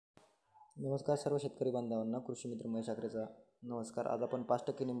नमस्कार सर्व शेतकरी बांधवांना, कृषी मित्र महेश ठाकरेचा नमस्कार। आज आपण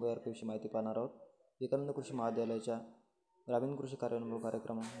 5% निंबू विषयी माहिती पाहणार आहोत। विवेकानंद कृषी महाविद्यालयाच्या ग्रामीण कृषी कार्यान्वयन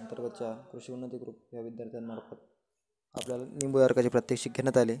कार्यक्रमांतर्गतच्या कृषी उन्नती ग्रुप या विद्यार्थ्यांमार्फत आपल्याला निंबू अर्काचे प्रात्यक्षिक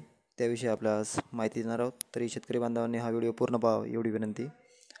घेण्यात आले, त्याविषयी आपल्याला आज माहिती देणार आहोत। तरी शेतकरी बांधवांनी हा व्हिडिओ पूर्ण पाहावा एवढी विनंती।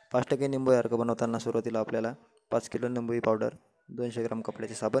 5% निंबू अर्क बनवताना सुरुवातीला आपल्याला 5 किलो निंबू पावडर, 200 ग्राम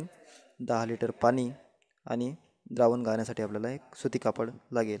कपड्याचे साबण, 10 लिटर पाणी आणि द्रावण घालण्यासाठी आपल्याला एक सुती कापड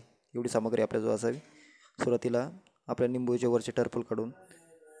लागेल। एवढी सामग्री आपल्याजवळ असावी। सुरुवातीला आपल्या निंबूचे वरचे टरफल काढून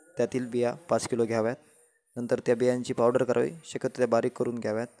त्यातील बिया 5 किलो घ्याव्यात। नंतर त्या बियांची पावडर करावी, शक्यतो त्या बारीक करून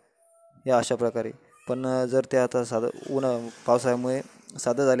घ्याव्यात या अशा प्रकारे। पण जर त्या आता साधं पावसामुळे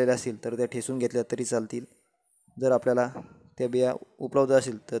साधं झालेल्या असतील तर त्या ठेसून घेतल्या तरी चालतील। जर आपल्याला त्या बिया उपलब्ध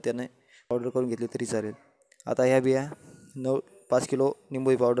असतील तर त्याने पावडर करून घेतली तरी चालेल। आता ह्या बिया 5 किलो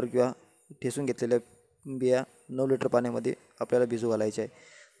निंबू पावडर किंवा ठेसून घेतलेल्या बिया 9 लिटर पाण्यामध्ये आपल्याला भिजू घालायचे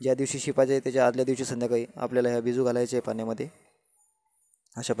आहे। ज्या दिवशी शिपायचे आहे त्याच्या आदल्या दिवशी संध्याकाळी आपल्याला ह्या भिजू घालायचे आहे पाण्यामध्ये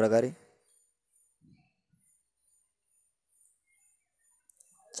अशा प्रकारे।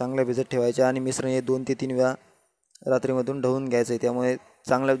 चांगल्या भिजत ठेवायचे आणि मिश्रण हे 2 ते 3 वेळा रात्रीमधून ढवून घ्यायचे। त्यामुळे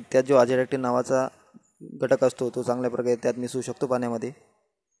चांगल्या त्यात जो अजिटेक्टिव नावाचा घटक असतो तो चांगल्या प्रकारे त्यात मिसळू शकतो पाण्यामध्ये।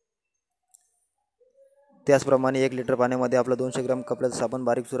 त्याचप्रमाणे 1 लिटर पाण्यामध्ये आपला 200 ग्राम कपड्याचा साबण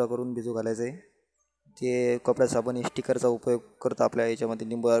बारीक चुरा करून भिजू घालायचे आहे। ते कपड्याचा साबण स्टिकरचा उपयोग करतो आपल्या याच्यामध्ये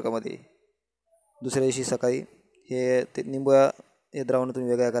निंबू अर्कामध्ये। दुसऱ्या दिवशी सकाळी हे निंबू हे द्रावणातून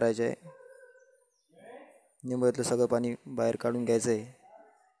वेगळ्या करायचे आहे। निंबूतलं सगळं पाणी बाहेर काढून घ्यायचं आहे।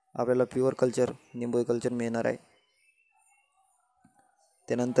 आपल्याला प्युअर कल्चर निंबू कल्चर मिळणार आहे।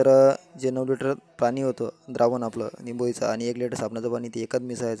 त्यानंतर जे 9 लिटर पाणी होतं द्रावण आपलं निंबूचं आणि 1 लिटर साबणाचं पाणी ते एकच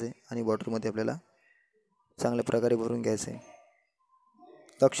मिसळायचं आहे आणि बॉटलमध्ये आपल्याला चांगल्या प्रकारे भरून घ्यायचं आहे।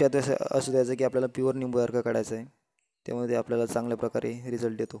 लक्षात असू द्यायचं की आपल्याला प्युअर निंबू अर्क काढायचं आहे, त्यामुळे आपल्याला चांगल्या प्रकारे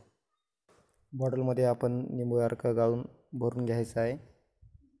रिझल्ट येतो। बॉटलमध्ये आपण निंबू अर्क गाळून भरून घ्यायचं आहे।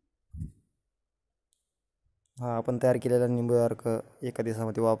 हा आपण तयार केलेला निंबू अर्क एका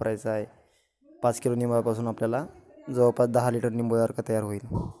दिवसामध्ये वापरायचा आहे। 5 किलो निंबापासून आपल्याला जवळपास 10 लिटर निंबू अर्क तयार होईल।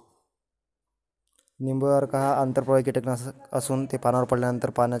 निंबू अर्क हा आंतरप्रवाही कीटकनाशक असून ते पानावर पडल्यानंतर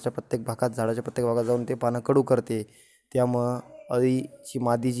पानाच्या प्रत्येक भागात झाडाच्या प्रत्येक भागात जाऊन ते पानं कडू करते। त्यामुळं अळीची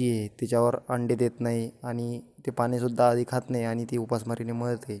मादी जी आहे तिच्यावर अंडे देत नाही आणि ते पाणीसुद्धा अळी खात नाही आणि ती उपासमारीने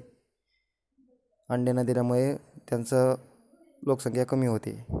मरते। अंडे न दिल्यामुळे त्यांचं लोकसंख्या कमी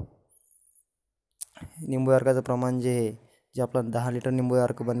होते। निंबू अर्काचं प्रमाण जे आहे जे आपला 10 लिटर निंबू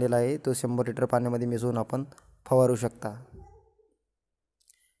अर्क बनलेला आहे तो 100 लिटर पाण्यामध्ये मिसळून आपण फवारू शकता।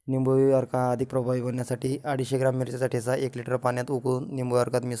 निंबू अर्क हा अधिक प्रभावी बनण्यासाठी 250 ग्राम मिरचीचा ठेचा 1 लिटर पाण्यात उकळून निंबू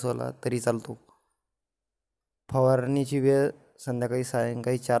अर्कात मिसळला तरी चालतो। फवारणीची वेळ संध्याकाळी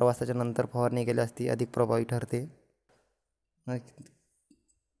सायंकाळी 4 वाजताच्या नंतर फवारणी केल्यास ती अधिक प्रभावी ठरते।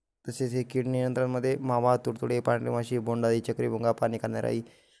 तसेच हे कीड नियंत्रणामध्ये मावा, तुडतुडे, पांढरी माशी, बोंडअळी, चक्रीभुंगा, पाणी खाणारी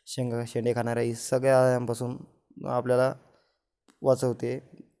शेंडे खाणारी सगळ्या अळ्यांपासून आपल्याला वाचवते।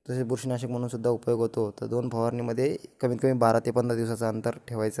 तसेच बुरशीनाशक म्हणून सुद्धा उपयोग होतो। तर 2 फवारणीमध्ये कमीत कमी 12 ते 15 दिवसाचं अंतर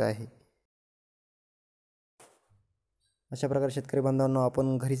ठेवायचं आहे। अशा प्रकारे शेतकरी बांधवांनो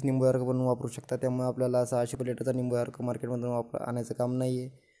आपण घरीच निंबू अर्क बनवून वापरू शकता। त्यामुळे आपल्याला 600 लिटरचा निंबू अर्क मार्केटमधून आणायचं काम नाही आहे।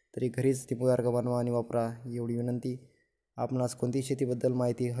 तरी घरीच निंबू अर्क बनवा आणि वापरा एवढी विनंती। आपणास कोणतीही शेतीबद्दल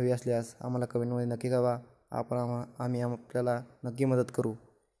माहिती हवी असल्यास आम्हाला कमेंटमध्ये नक्की कळवा। आम्ही आपल्याला नक्की मदत करू।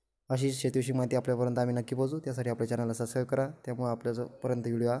 अशीच शेतीविषयी माहिती आपल्यापर्यंत आम्ही नक्की पोहोचू। त्यासाठी आपल्या चॅनलला सबस्क्राईब करा, त्यामुळे आपल्यापर्यंत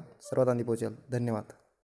व्हिडिओ सर्वात आधी पोहोचेल। धन्यवाद।